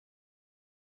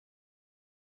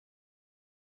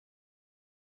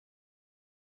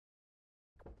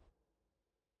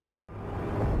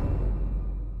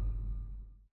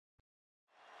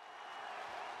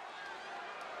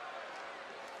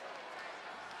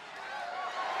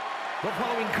The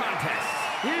following contest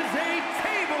is a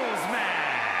tables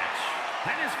match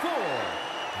and is for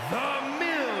the $1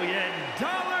 Million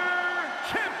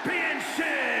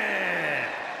Championship.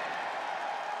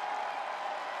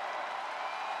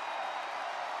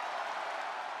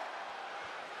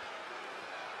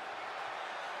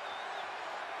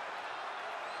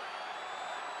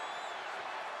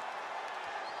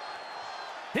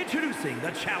 Introducing the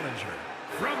challenger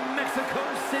from Mexico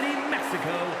City,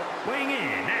 Mexico, weighing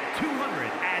in at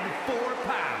 204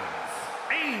 pounds,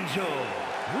 Angel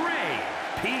Ray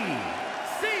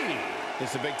PC. This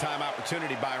is a big-time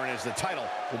opportunity, Byron, as the title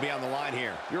will be on the line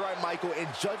here. You're right, Michael, and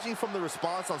judging from the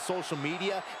response on social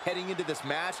media heading into this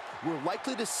match, we're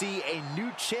likely to see a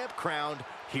new champ crowned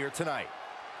here tonight.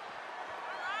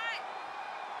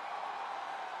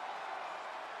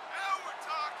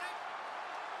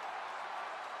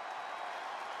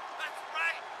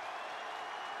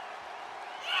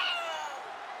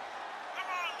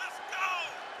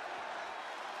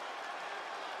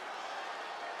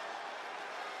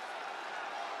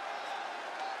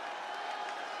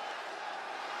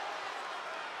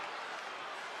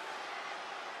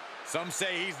 Some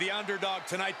say he's the underdog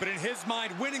tonight, but in his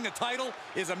mind, winning the title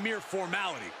is a mere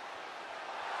formality.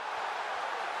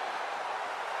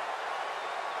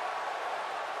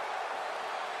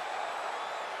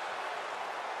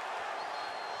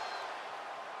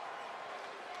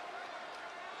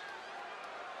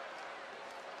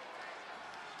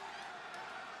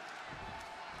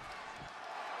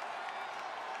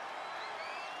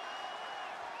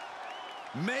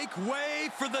 Make way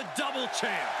for the double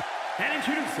champ. And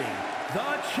introducing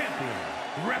the champion,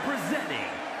 representing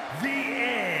the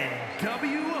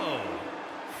NWO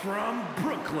from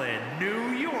Brooklyn, New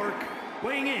York,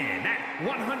 weighing in at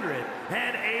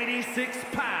 186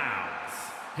 pounds.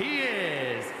 He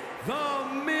is the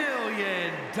 $1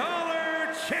 Million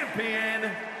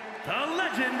Champion, the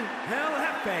legend, El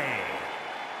Jefe.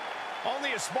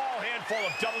 Only a small handful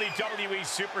of WWE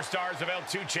superstars have held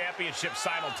 2 championships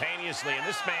simultaneously, and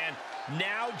this man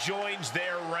now joins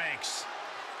their ranks.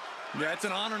 Yeah, it's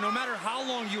an honor no matter how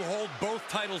long you hold both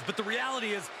titles, but the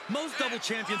reality is most double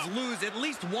champions lose at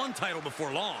least one title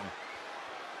before long.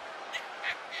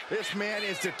 This man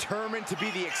is determined to be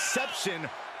the exception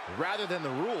rather than the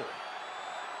rule.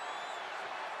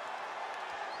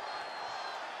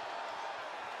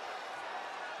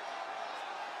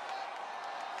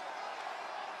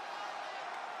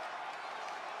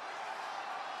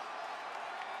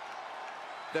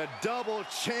 The double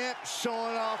champ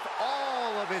showing off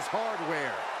all of his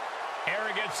hardware.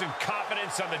 Arrogance and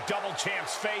confidence on the double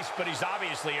champ's face, but he's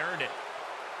obviously earned it.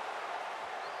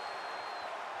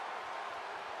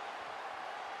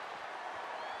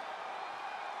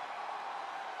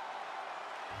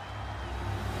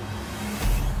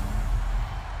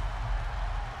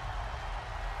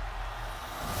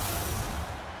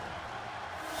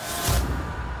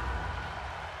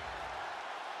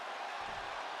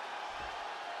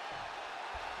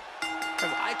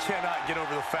 I cannot get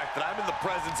over the fact that I'm in the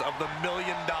presence of the $1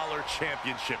 Million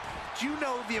Championship. Do you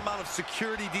know the amount of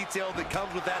security detail that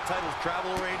comes with that title's travel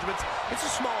arrangements? It's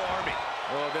a small army.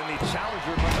 Well, then the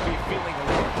challenger must be feeling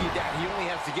lucky that he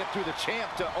only has to get through the champ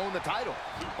to own the title.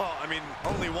 Well, I mean,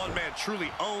 only one man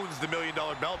truly owns the $1 Million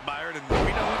belt, Byron, and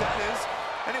we know who that is.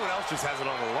 Anyone else just has it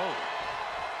on a loan.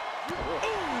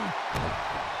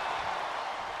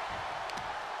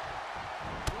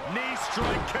 Knee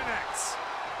strike connects.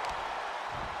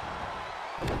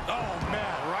 Oh,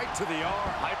 man, right to the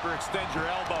arm. Hyperextend your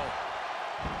elbow.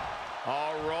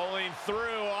 All rolling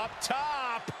through up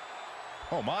top.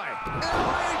 Oh, my.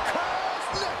 Elbow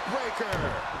cross neck breaker.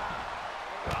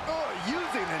 Oh,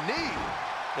 using the knee.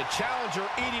 The challenger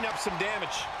eating up some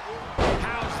damage.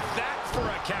 How's that for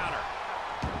a counter?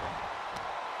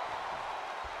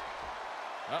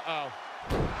 Uh-oh.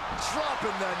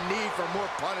 Dropping the knee for more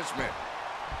punishment.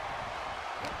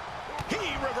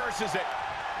 He reverses it.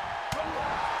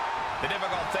 The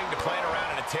difficult thing to plan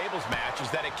around in a tables match is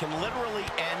that it can literally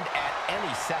end at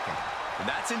any second. And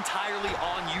that's entirely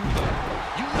on you, though.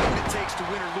 You know what it takes to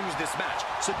win or lose this match,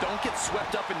 so don't get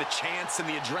swept up in the chance and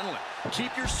the adrenaline.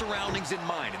 Keep your surroundings in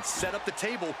mind and set up the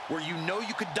table where you know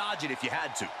you could dodge it if you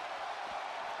had to.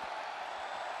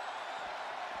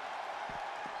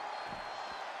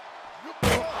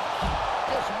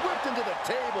 Just whipped into the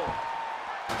table.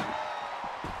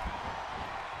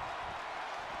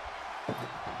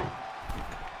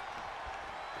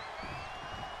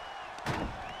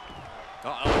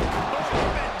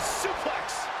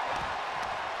 Suplex.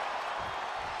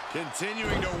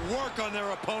 Continuing to work on their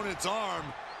opponent's arm.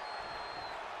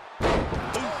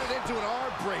 Throwing it into an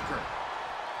arm breaker.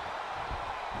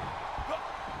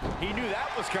 He knew that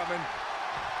was coming.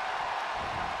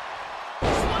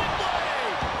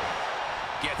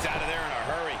 Gets out of there in a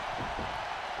hurry.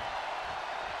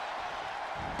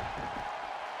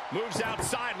 Moves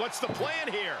outside. What's the plan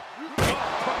here?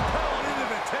 Propelled into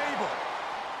the table.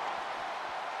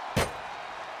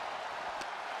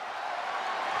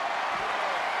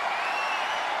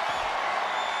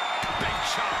 Big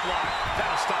chop block.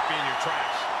 That'll stop you in your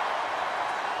tracks.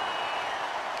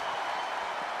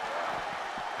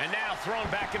 And now thrown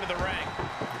back into the ring.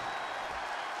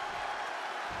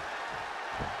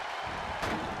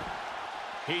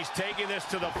 He's taking this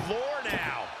to the floor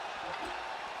now.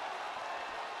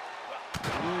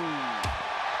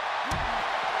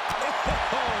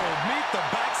 Oh, meet the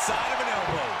backside of an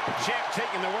elbow. Champ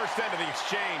taking the worst end of the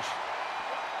exchange.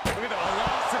 Look at the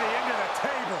velocity into the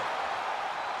table.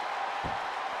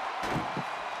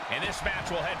 And this match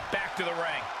will head back to the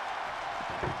ring.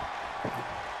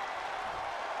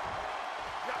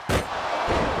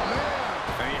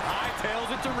 And he hightails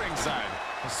it to ringside.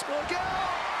 Look out!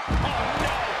 Oh,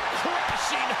 no!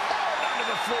 Crashing hard onto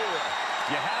the floor.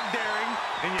 You have daring,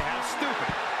 and you have stupid.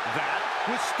 That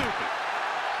was stupid.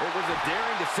 It was a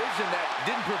daring decision that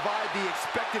didn't provide the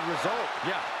expected result.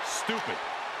 Yeah, stupid.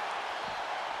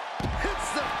 Hits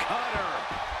the cutter.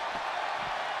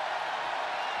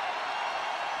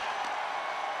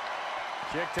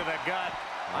 Kick to the gut.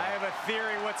 I have a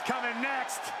theory what's coming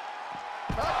next.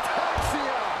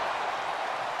 Ataxia.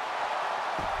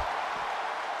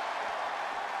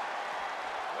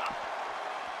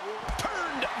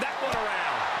 Turned that one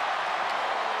around.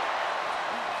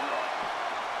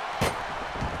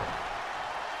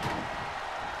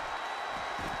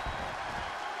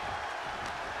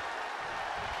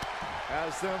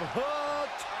 Has them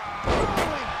hooked.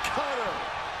 Rolling cutter.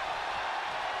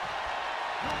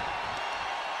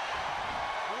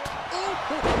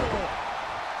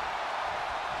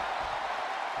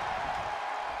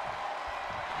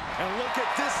 And look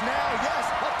at this now. Yes,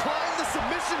 applying the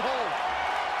submission hold.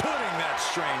 Putting that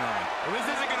strain on. Well,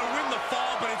 this isn't going to win the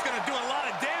fall, but it's going to do a lot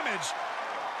of damage.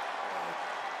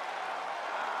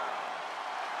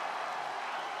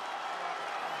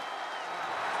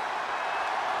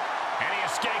 And he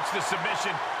escapes the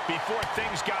submission before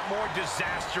things got more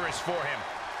disastrous for him.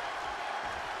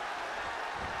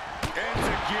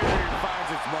 Enzuigiri finds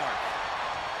its mark.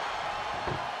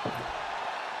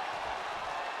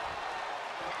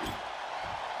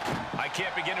 I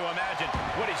can't begin to imagine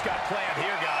what he's got planned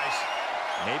here, guys.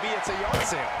 Maybe it's a yard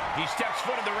sale. He steps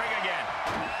foot in the ring again.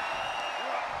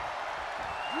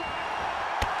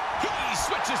 He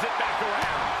switches it back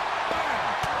around.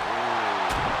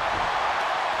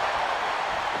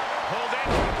 Hold in.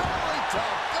 Belly to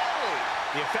belly.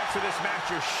 The effects of this match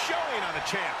are showing on the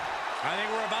champ. I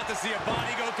think we're about to see a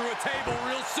body go through a table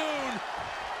real soon.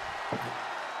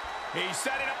 He's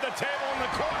setting up the table in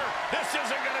the corner. This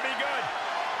isn't going to be good.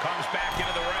 Comes back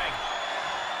into the ring.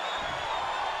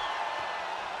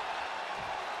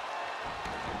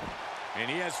 And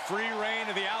he has free reign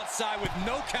to the outside with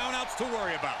no countouts to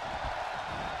worry about.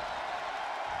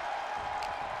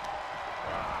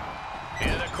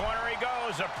 Into the corner he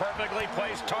goes, a perfectly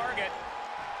placed target.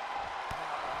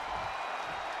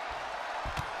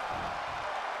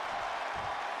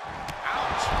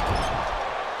 Ouch!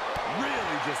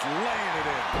 Really just laying it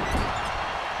in.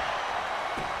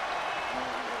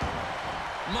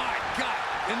 My God,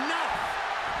 enough!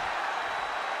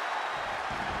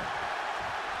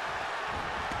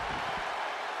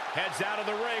 Heads out of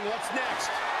the ring. What's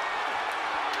next?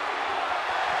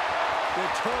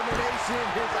 Determination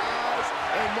in his eyes,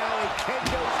 and now a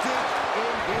kendo stick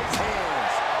in his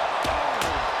hands.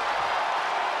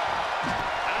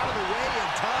 Out of the way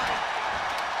in time.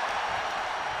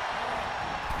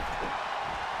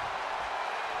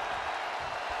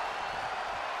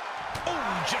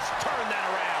 Oh, just turn that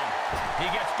around. He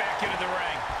gets back into the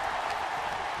ring.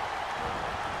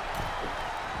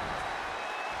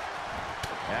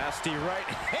 Nasty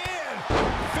right hand.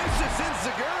 Vicious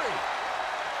enziguri.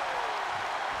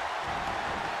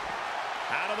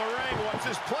 Out of the ring. What's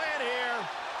his plan here?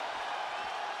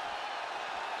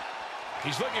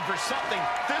 He's looking for something.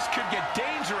 This could get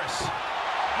dangerous.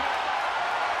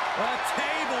 A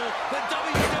table. The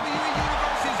WWE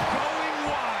Universe is going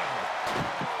wild.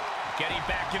 Getting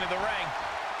back into the ring.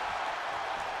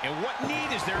 And what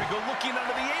need is there to go looking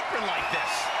under the apron like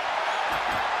this?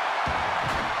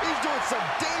 He's doing some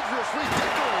dangerous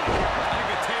ridiculous. I think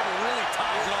the table really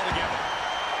ties it all together.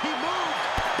 He moved,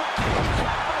 but he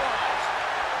capitalized.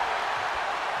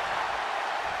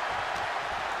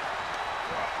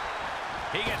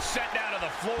 He gets sent down to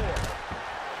the floor.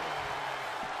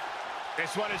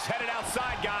 This one is headed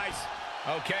outside, guys.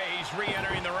 Okay, he's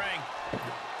re-entering the ring.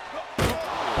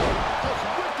 Just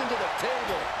whipped into the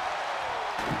table.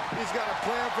 He's got a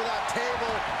plan for that table,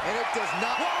 and it does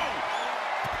not. Whoa!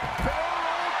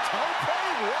 Pharaoh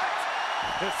tope, what?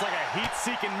 It's like a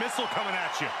heat-seeking missile coming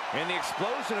at you. And the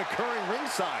explosion occurring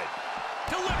ringside.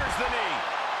 Delivers the knee.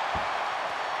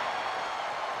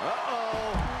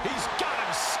 Uh-oh. He's got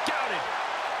him scouted.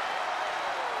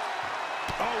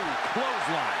 Oh,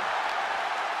 clothesline.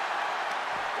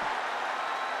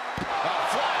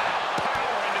 Flat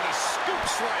power into the scoop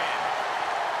slam.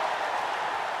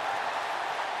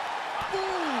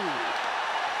 Ooh.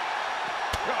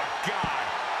 Oh, God.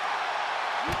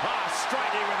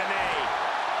 Striking with a knee.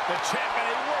 The champ in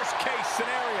a worst-case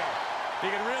scenario. He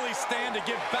can really stand to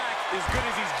give back as good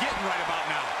as he's getting right about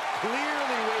now.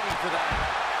 Clearly waiting for that.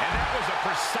 And that was a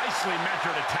precisely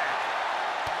measured attack.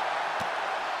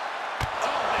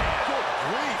 Oh, man. Good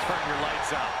grief. Turn your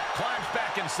lights out. Climbs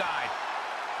back inside.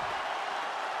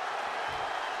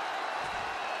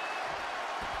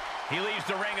 He leaves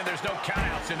the ring, and there's no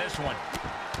countouts in this one.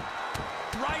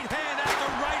 Right hand after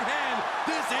right hand.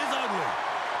 This is ugly.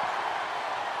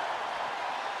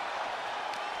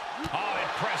 Oh,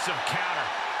 impressive counter.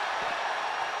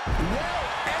 Well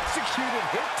executed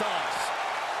hip toss.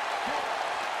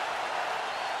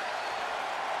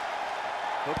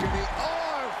 Look at the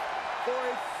arm for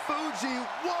a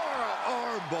Fujiwara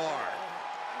armbar.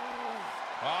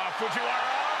 Fujiwara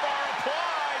armbar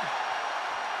applied.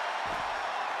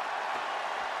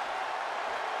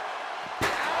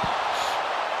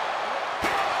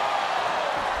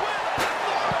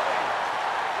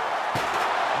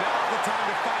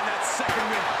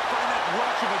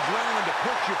 Adrenaline to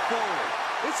push you forward.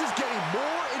 This is getting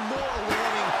more and more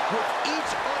alarming with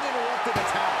each uninterrupted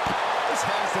attack. This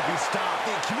has to be stopped.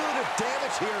 The cumulative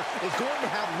damage here is going to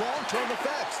have long-term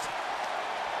effects.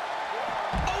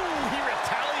 Oh, he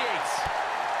retaliates.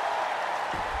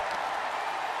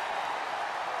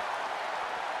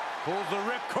 Pulls the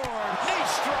ripcord. Knee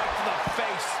strike to the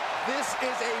face. This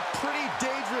is a pretty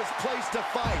dangerous place to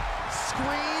fight.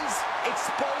 Screens,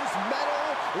 exposed metal,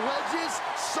 ledges,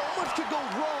 so much could go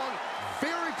wrong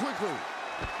very quickly.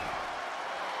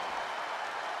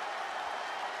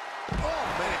 Oh,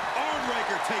 man,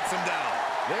 armraker takes him down.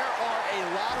 There are a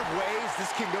lot of ways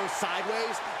this can go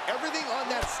sideways. Everything on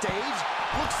that stage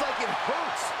looks like it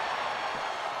hurts.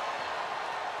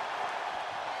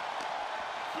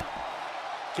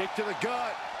 Kick to the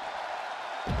gut.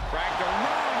 Cracked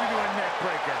around into a neck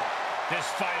breaker. This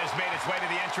fight has made its way to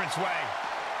the entranceway.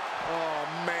 Oh,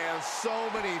 man, so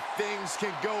many things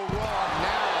can go wrong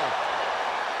now.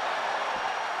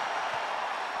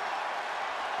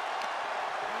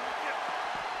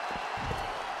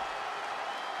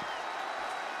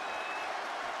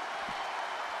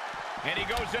 And he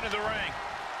goes into the ring.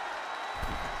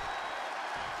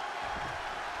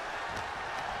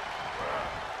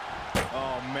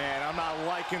 Oh, man, I'm not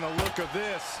liking the look of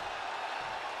this.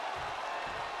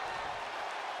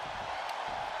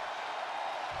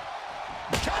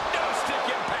 Kendo stick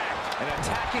impact. And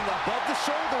attacking above the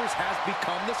shoulders has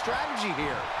become the strategy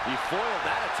here. He foiled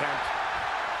that attempt.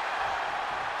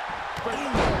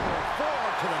 Forearm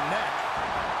to the neck.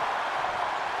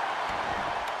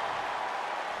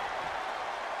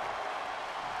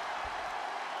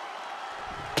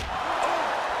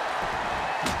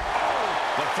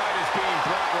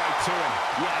 To him.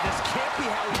 Yeah, this can't be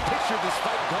how he pictured this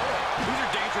fight going. These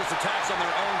are dangerous attacks on their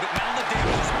own, but now the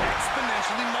damage is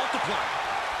exponentially multiplied.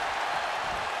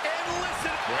 And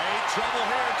listen. Great trouble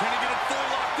here. Can he get it fully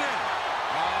locked in?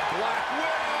 Black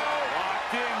Widow.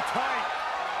 Locked in tight.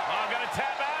 I'm going to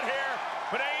tap out here,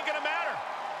 but it ain't going to matter.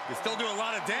 Can still do a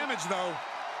lot of damage, though.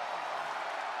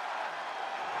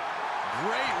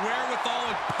 Great wherewithal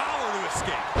and power to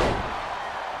escape.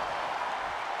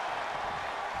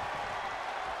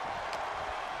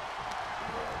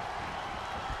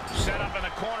 Set up in the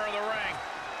corner of the ring.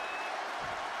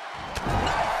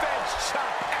 Knife edge chop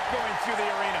echoing through the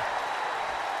arena.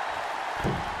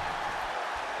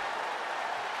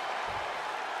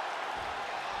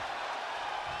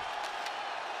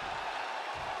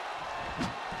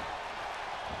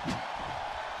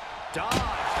 Dodged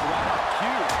right on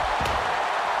cue.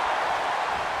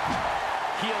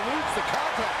 He eludes the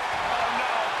contact. Oh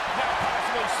no, now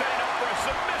possibly setting up for a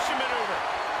submission maneuver.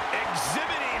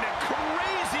 Exhibiting a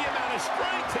crazy amount of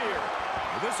strength here.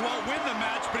 Well, this won't win the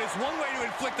match, but it's one way to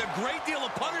inflict a great deal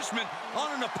of punishment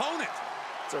on an opponent.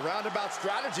 It's a roundabout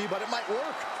strategy, but it might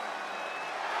work.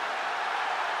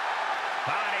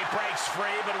 Body breaks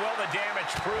free, but will the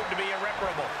damage prove to be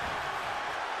irreparable?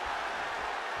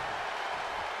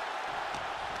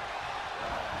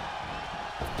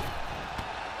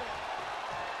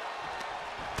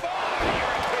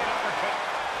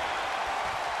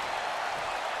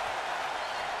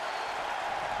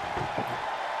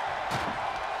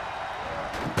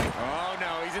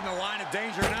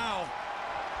 danger now.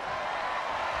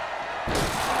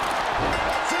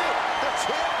 That's it. The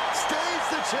champ stays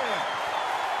the champ.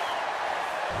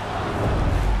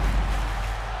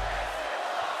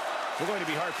 We're going to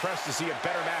be hard-pressed to see a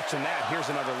better match than that. Here's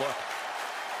another look.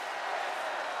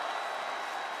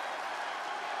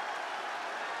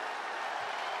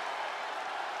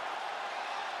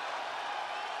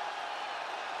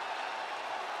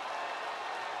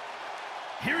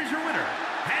 Here is your winner,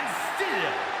 and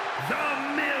still the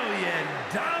 $1 Million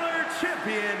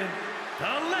Champion,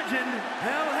 the Legend,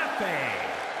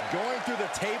 Jefe. Going through the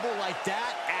table like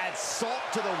that adds salt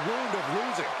to the wound of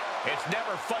losing. It's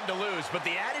never fun to lose, but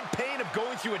the added pain of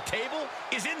going through a table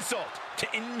is insult to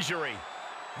injury.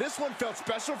 This one felt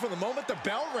special from the moment the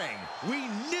bell rang. We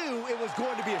knew it was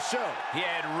going to be a show. He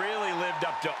had really lived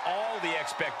up to all the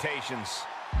expectations.